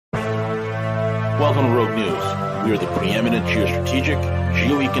Welcome to Rogue News. We are the preeminent geostrategic,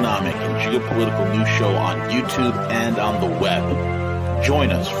 geoeconomic, and geopolitical news show on YouTube and on the web.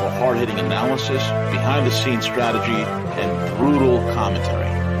 Join us for hard-hitting analysis, behind-the-scenes strategy, and brutal commentary.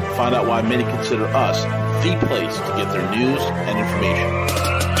 Find out why many consider us the place to get their news and information.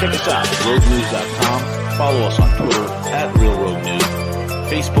 Check us out at roguenews.com. Follow us on Twitter at RealRogueNews,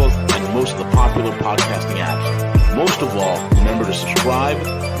 Facebook, and most of the popular podcasting apps. Most of all, remember to subscribe,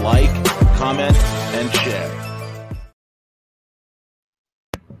 like, comment, and share.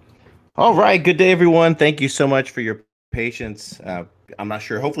 All right. Good day, everyone. Thank you so much for your patience. I'm not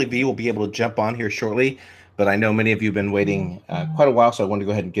sure. Hopefully, V will be able to jump on here shortly, but I know many of you have been waiting quite a while, so I want to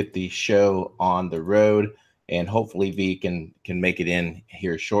go ahead and get the show on the road, and hopefully V can make it in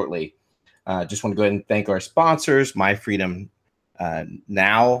here shortly. Just want to go ahead and thank our sponsors, My Freedom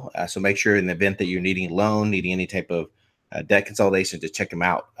Now. So make sure in the event that you're needing a loan, needing any type of debt consolidation, to check them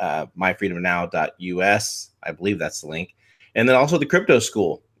out. myfreedomnow.us. I believe that's the link. And then also the Crypto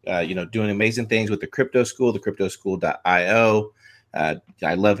School, doing amazing things with the Crypto School, the cryptoschool.io.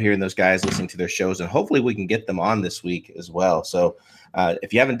 I love hearing those guys, listening to their shows, and hopefully we can get them on this week as well. So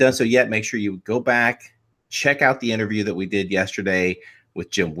if you haven't done so yet, make sure you go back, check out the interview that we did yesterday with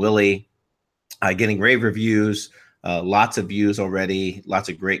Jim Willie, getting rave reviews, lots of views already, lots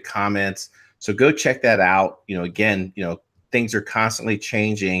of great comments. So go check that out. Again, things are constantly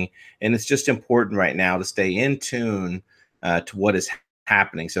changing, and it's just important right now to stay in tune to what is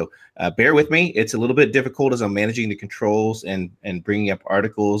happening. So bear with me. It's a little bit difficult as I'm managing the controls and bringing up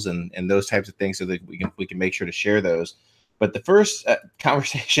articles and those types of things so that we can make sure to share those. But the first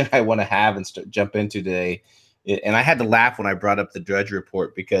conversation I want to have and jump into today, and I had to laugh when I brought up the Drudge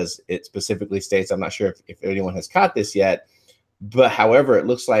Report because it specifically states, I'm not sure if anyone has caught this yet, but however, it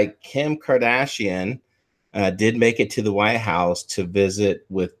looks like Kim Kardashian did make it to the White House to visit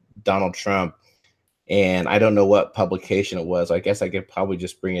with Donald Trump. And I don't know what publication it was. I guess I could probably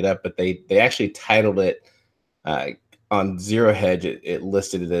just bring it up, but they actually titled it on Zero Hedge. It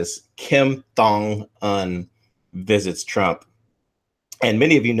listed it as Kim Thong-un visits Trump. And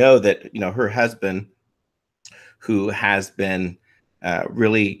many of you know that, her husband, who has been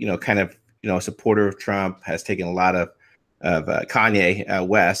really, a supporter of Trump, has taken a lot of Kanye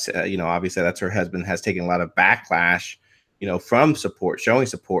West, obviously that's her husband, has taken a lot of backlash, from showing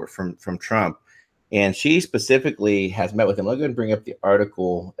support from Trump. And she specifically has met with him. I'll go ahead and bring up the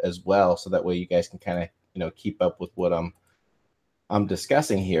article as well, so that way you guys can kind of, keep up with what I'm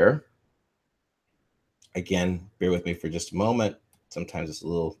discussing here. Again, bear with me for just a moment. Sometimes it's a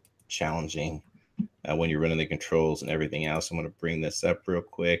little challenging when you're running the controls and everything else. I'm going to bring this up real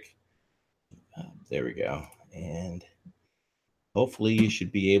quick. There we go. And hopefully you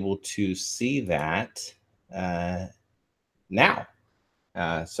should be able to see that now.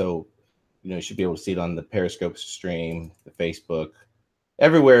 So, you should be able to see it on the Periscope stream, the Facebook,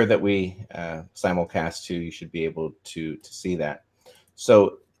 everywhere that we simulcast to, you should be able to see that.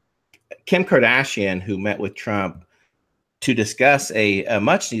 So Kim Kardashian, who met with Trump to discuss a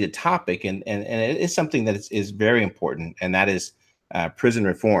much needed topic, and it is something that is very important, and that is prison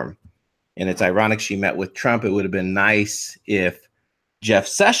reform. And it's ironic she met with Trump. It would have been nice if Jeff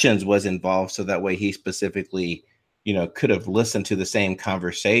Sessions was involved, so that way he specifically, could have listened to the same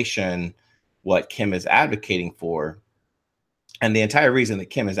conversation, what Kim is advocating for. And the entire reason that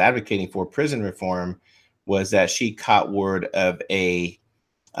Kim is advocating for prison reform was that she caught word of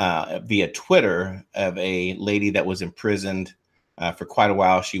via Twitter of a lady that was imprisoned for quite a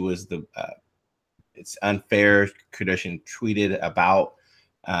while. She was it's unfair. Kardashian tweeted about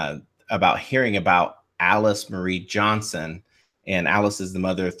hearing about Alice Marie Johnson. And Alice is the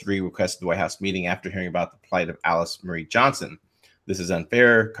mother of three, requested the White House meeting after hearing about the plight of Alice Marie Johnson. This is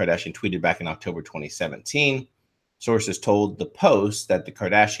unfair, Kardashian tweeted back in October 2017. Sources told the Post that the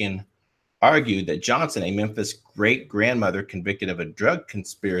Kardashian argued that Johnson, a Memphis great-grandmother convicted of a drug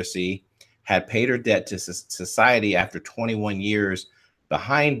conspiracy, had paid her debt to society after 21 years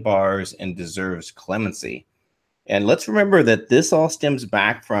behind bars and deserves clemency. And let's remember that this all stems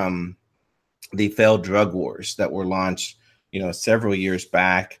back from the failed drug wars that were launched, several years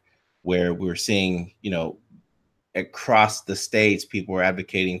back, where we were seeing, across the states, people were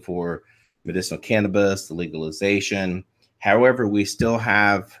advocating for medicinal cannabis, the legalization. However, we still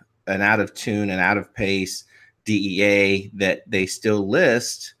have an out of tune and out of pace DEA that they still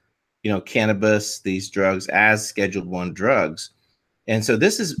list, cannabis, these drugs as Scheduled I drugs. And so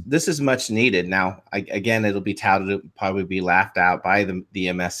this is much needed. Now, again, it'll be touted, it'll probably be laughed out by the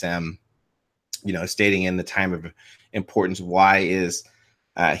MSM, stating in the time of importance, why is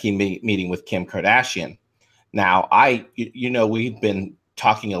he meeting with Kim Kardashian? Now, we've been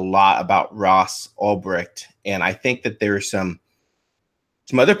talking a lot about Ross Ulbricht, and I think that there's some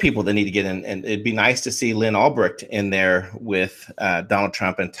other people that need to get in, and it'd be nice to see Lynn Ulbricht in there with Donald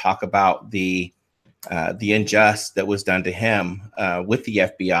Trump and talk about the unjust that was done to him with the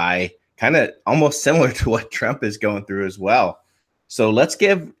FBI, kind of almost similar to what Trump is going through as well. So let's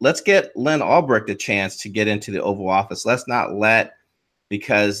get Lynn Ulbricht a chance to get into the Oval Office. Let's not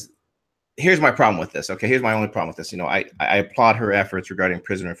because here's my problem with this. Okay, here's my only problem with this. I applaud her efforts regarding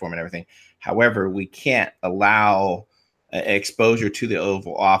prison reform and everything. However, we can't allow exposure to the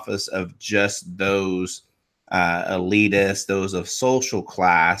Oval Office of just those elitists, those of social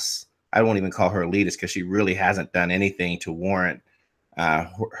class. I won't even call her elitist because she really hasn't done anything to warrant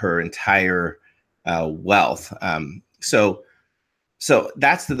her entire wealth. So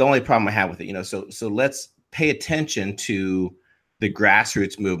that's the only problem I have with it. So let's pay attention to the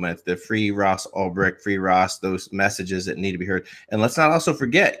grassroots movement, the free Ross Ulbricht, free Ross, those messages that need to be heard. And let's not also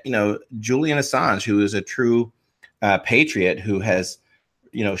forget, Julian Assange, who is a true patriot, who has,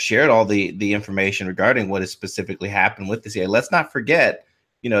 shared all the information regarding what has specifically happened with the CIA. Let's not forget,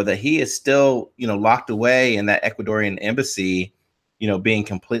 that he is still, locked away in that Ecuadorian embassy, being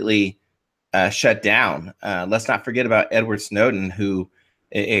completely shut down. Let's not forget about Edward Snowden, who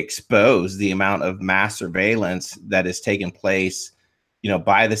exposed the amount of mass surveillance that is taking place,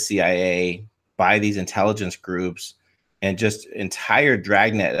 by the CIA, by these intelligence groups, and just entire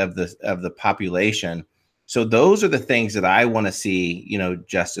dragnet of the population. So those are the things that I want to see,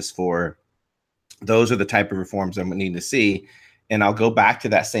 justice for. Those are the type of reforms I'm going to need to see. And I'll go back to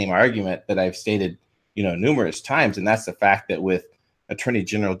that same argument that I've stated, numerous times. And that's the fact that with Attorney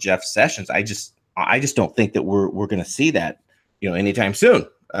General Jeff Sessions, I just don't think that we're going to see that, anytime soon.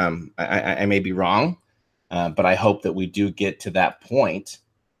 I may be wrong, but I hope that we do get to that point,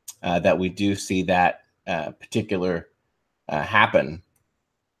 that we do see that particular happen.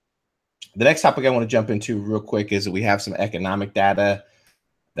 The next topic I want to jump into real quick is that we have some economic data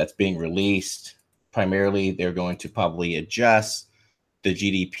that's being released. Primarily, they're going to probably adjust the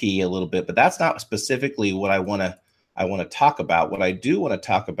GDP a little bit, but that's not specifically what I want to talk about. What I do want to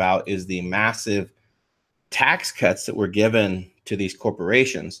talk about is the massive tax cuts that were given to these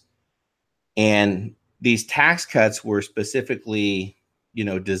corporations. And these tax cuts were specifically,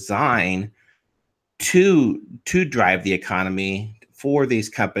 designed to drive the economy for these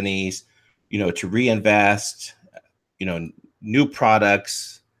companies, to reinvest, new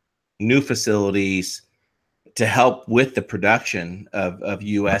products, new facilities to help with the production of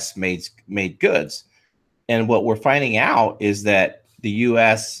U.S. made goods. And what we're finding out is that the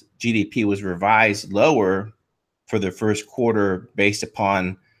U.S. GDP was revised lower for the first quarter based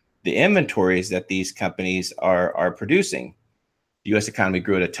upon the inventories that these companies are producing. The U.S. economy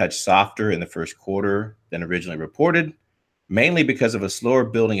grew at a touch softer in the first quarter than originally reported, mainly because of a slower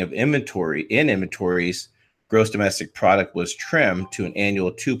building of inventory. In inventories, gross domestic product was trimmed to an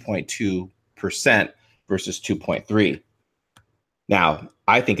annual 2.2% versus 2.3%. Now,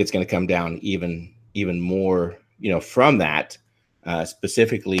 I think it's going to come down even more, from that,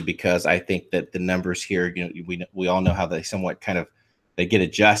 specifically because I think that the numbers here, we all know how they somewhat they get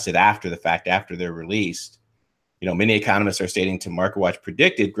adjusted after the fact, after they're released. Many economists are stating to MarketWatch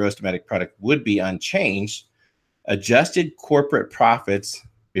predicted gross domestic product would be unchanged. Adjusted corporate profits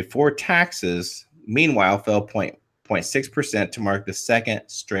before taxes, meanwhile, fell 0.6% to mark the second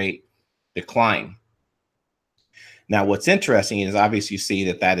straight decline. Now, what's interesting is obviously you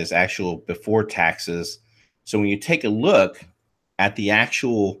see that is actual before taxes. So when you take a look at the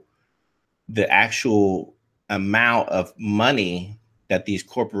actual amount of money that these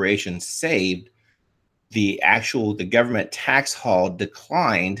corporations saved, the government tax haul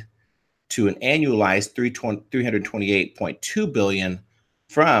declined to an annualized $328.2 billion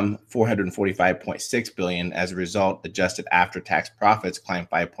from $445.6 billion. As a result, adjusted after-tax profits climbed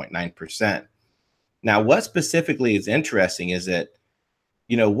 5.9%. Now, what specifically is interesting is that,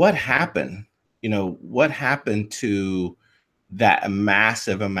 what happened? What happened to that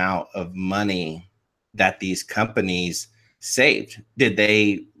massive amount of money that these companies saved? Did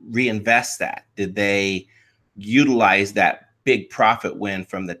they reinvest that? Did they utilize that big profit win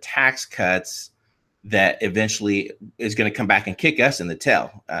from the tax cuts that eventually is going to come back and kick us in the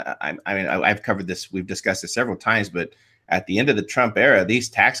tail? I've covered this. We've discussed this several times, but at the end of the Trump era, these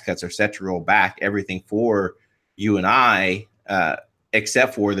tax cuts are set to roll back everything for you and I,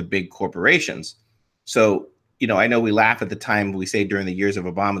 except for the big corporations. So, I know we laugh at the time. We say during the years of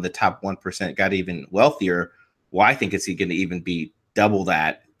Obama, the top 1% got even wealthier. Well, I think it's going to even be double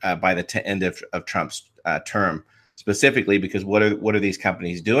that by the end of Trump's term, specifically because what are these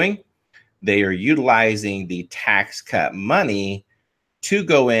companies doing? They are utilizing the tax cut money to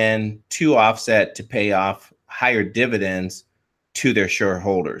go in to offset, to pay off higher dividends to their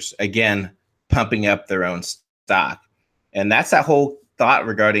shareholders, again, pumping up their own stock. And that's that whole thought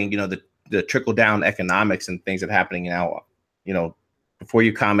regarding, the trickle down economics and things that are happening now. Before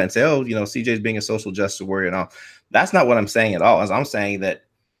you comment, say, oh, CJ's being a social justice warrior and all. That's not what I'm saying at all. As I'm saying that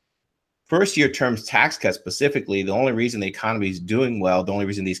first year terms tax cuts specifically, the only reason the economy is doing well, the only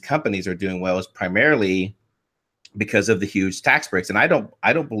reason these companies are doing well is primarily because of the huge tax breaks. And I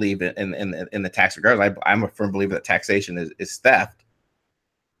don't believe in the tax regardless. I'm a firm believer that taxation is theft.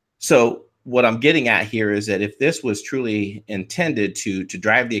 So what I'm getting at here is that if this was truly intended to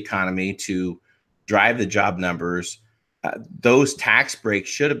drive the economy, to drive the job numbers, those tax breaks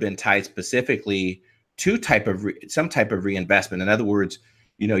should have been tied specifically to some type of reinvestment. In other words,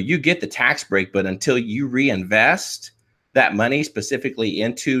 you get the tax break, but until you reinvest that money specifically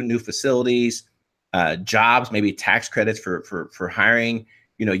into new facilities, jobs, maybe tax credits for hiring,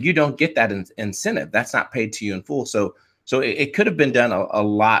 you don't get that incentive. That's not paid to you in full. So it could have been done a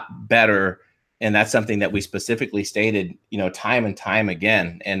lot better. And that's something that we specifically stated, time and time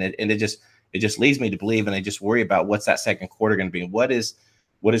again. And it just leads me to believe, and I just worry about what's that second quarter going to be. What is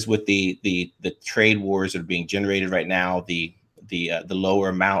with the trade wars that are being generated right now, the lower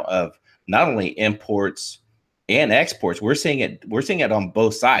amount of not only imports and exports. We're seeing it on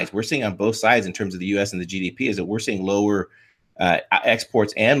both sides. We're seeing on both sides in terms of the U.S. and the GDP is that we're seeing lower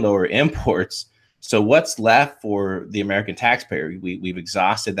exports and lower imports. So what's left for the American taxpayer? We've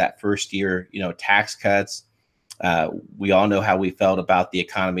exhausted that first year, tax cuts. We all know how we felt about the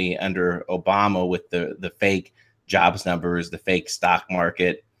economy under Obama with the fake jobs numbers, the fake stock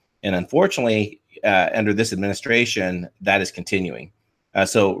market. And unfortunately, under this administration, that is continuing.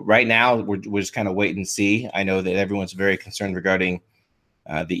 So right now, we're just kind of wait and see. I know that everyone's very concerned regarding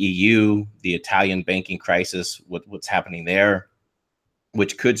the EU, the Italian banking crisis, what's happening there,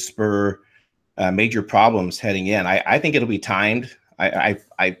 which could spur major problems heading in. I think it'll be timed. I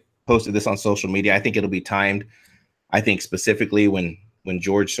posted this on social media. I think it'll be timed. I think specifically when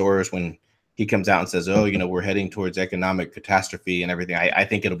George Soros, when he comes out and says, oh, we're heading towards economic catastrophe and everything, I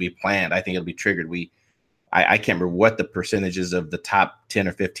think it'll be planned. I think it'll be triggered. I can't remember what the percentages of the top 10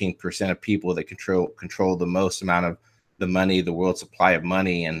 or 15% of people that control the most amount of the money, the world supply of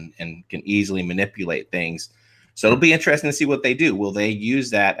money, and can easily manipulate things. So it'll be interesting to see what they do. Will they use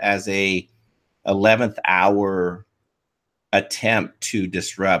that as a 11th hour attempt to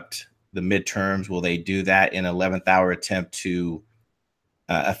disrupt the midterms? Will they do that in 11th hour attempt to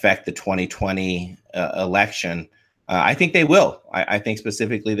affect the 2020 election? I think they will. I think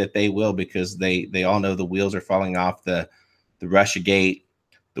specifically that they will, because they all know the wheels are falling off the Russiagate.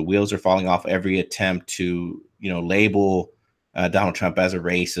 The wheels are falling off every attempt to, label Donald Trump as a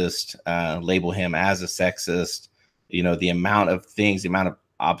racist, label him as a sexist. The amount of things, the amount of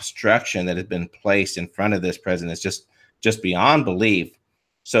obstruction that has been placed in front of this president is just beyond belief.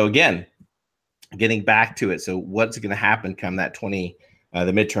 So again, getting back to it. So what's going to happen come that the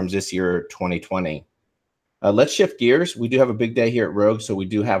midterms this year, 2020? Let's shift gears. We do have a big day here at Rogue. So we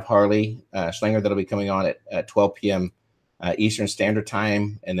do have Harley Schlanger that'll be coming on at 12 p.m. Eastern Standard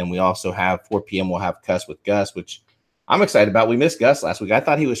Time. And then we also have 4 p.m. We'll have Cuss with Gus, which I'm excited about. We missed Gus last week. I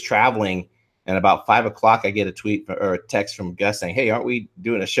thought he was traveling. And about 5 o'clock, I get a tweet or a text from Gus saying, hey, aren't we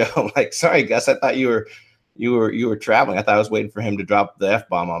doing a show? I'm like, sorry, Gus, I thought you were traveling. I thought I was waiting for him to drop the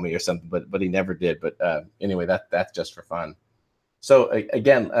F-bomb on me or something, but he never did. But anyway, that's just for fun. So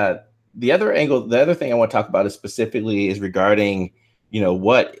again, the other thing I want to talk about is regarding,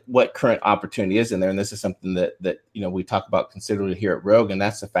 what current opportunity is in there. And this is something that we talk about considerably here at Rogue. And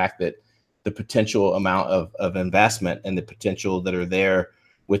that's the fact that the potential amount of investment and the potential that are there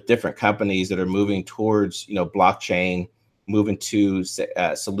with different companies that are moving towards, blockchain, moving to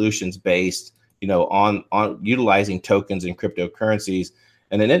solutions based, on utilizing tokens and cryptocurrencies.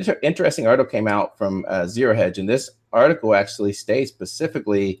 And an interesting article came out from Zero Hedge. And this article actually states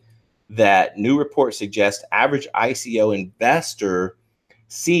specifically that new report suggests average ICO investor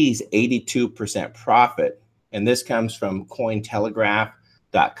sees 82% profit. And this comes from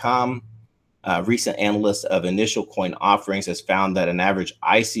Cointelegraph.com. Recent analyst of initial coin offerings has found that an average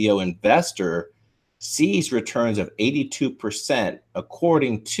ICO investor sees returns of 82%,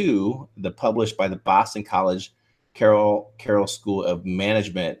 according to the published by the Boston College Carroll School of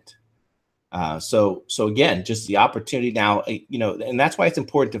Management. So again, just the opportunity now, and that's why it's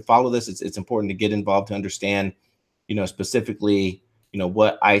important to follow this. It's important to get involved to understand, specifically,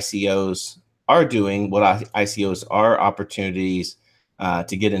 what ICOs are doing, what ICOs are opportunities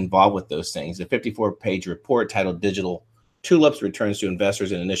to get involved with those things. A 54-page report titled Digital Tulips Returns to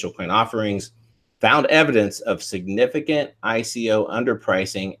Investors in Initial Coin Offerings found evidence of significant ICO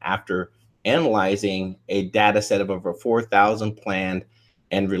underpricing after analyzing a data set of over 4,000 planned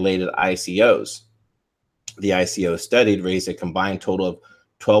and related ICOs. The ICO studied raised a combined total of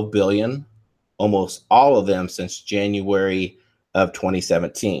 12 billion, almost all of them since January of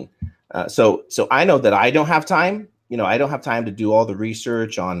 2017. So I know that I don't have time. I don't have time to do all the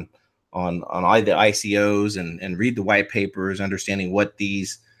research on all the ICOs and read the white papers, understanding what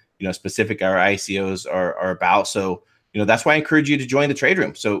these specific our ICOs are about. So that's why I encourage you to join the trade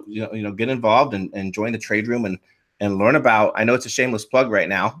room. So get involved and join the trade room and learn about. I know it's a shameless plug right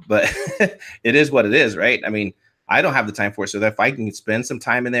now, but it is what it is, right? I mean, I don't have the time for it. So that if I can spend some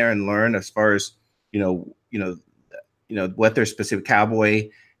time in there and learn as far as what their specific cowboy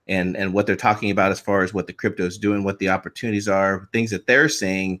and what they're talking about as far as what the crypto is doing, what the opportunities are, things that they're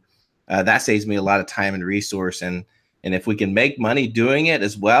saying, that saves me a lot of time and resource. And if we can make money doing it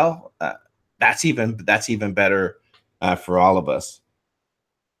as well, that's even better for all of us.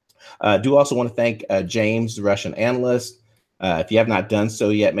 I do also want to thank James, the Russian analyst. If you have not done so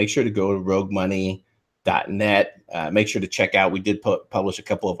yet, make sure to go to roguemoney.net. Make sure to check out. We did publish a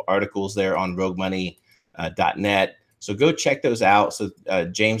couple of articles there on roguemoney.net. So go check those out. So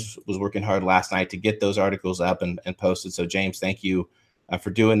James was working hard last night to get those articles up and posted. So James, thank you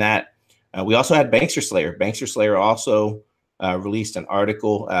for doing that. We also had Bankster Slayer. Bankster Slayer also released an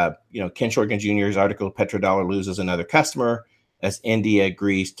article. Ken Shorgan Jr.'s article, Petrodollar loses another customer as India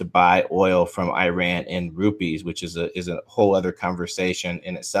agrees to buy oil from Iran in rupees, which is a whole other conversation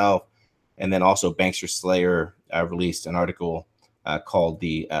in itself. And then also Bankster Slayer released an article called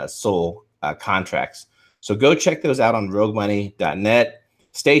the Soul Contracts. So go check those out on roguemoney.net.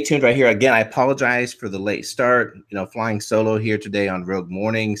 Stay tuned right here. Again, I apologize for the late start, flying solo here today on Rogue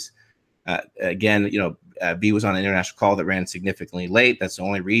Mornings. Again, V was on an international call that ran significantly late. That's the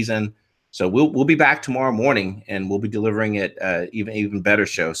only reason. So we'll be back tomorrow morning, and we'll be delivering it even better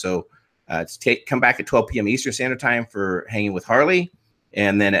show. So come back at 12 p.m. Eastern Standard Time for Hanging with Harley,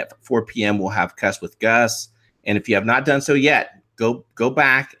 and then at 4 p.m. we'll have Cuss with Gus. And if you have not done so yet, go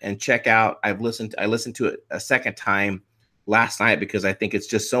back and check out. I listened to it a second time last night because I think it's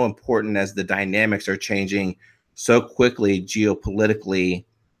just so important as the dynamics are changing so quickly geopolitically.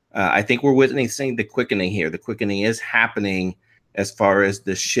 I think we're witnessing the quickening here. The quickening is happening as far as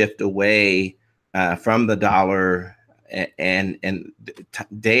the shift away from the dollar, and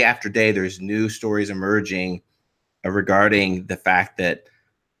day after day, there's new stories emerging regarding the fact that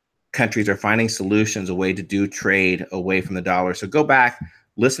countries are finding solutions, a way to do trade away from the dollar. So go back,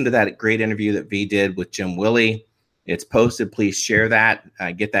 listen to that great interview that V did with Jim Willey. It's posted. Please share that,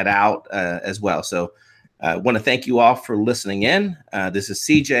 get that out as well. So I want to thank you all for listening in. This is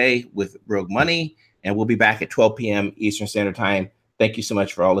CJ with Rogue Money, and we'll be back at 12 p.m. Eastern Standard Time. Thank you so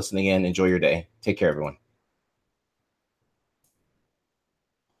much for all listening in. Enjoy your day. Take care, everyone.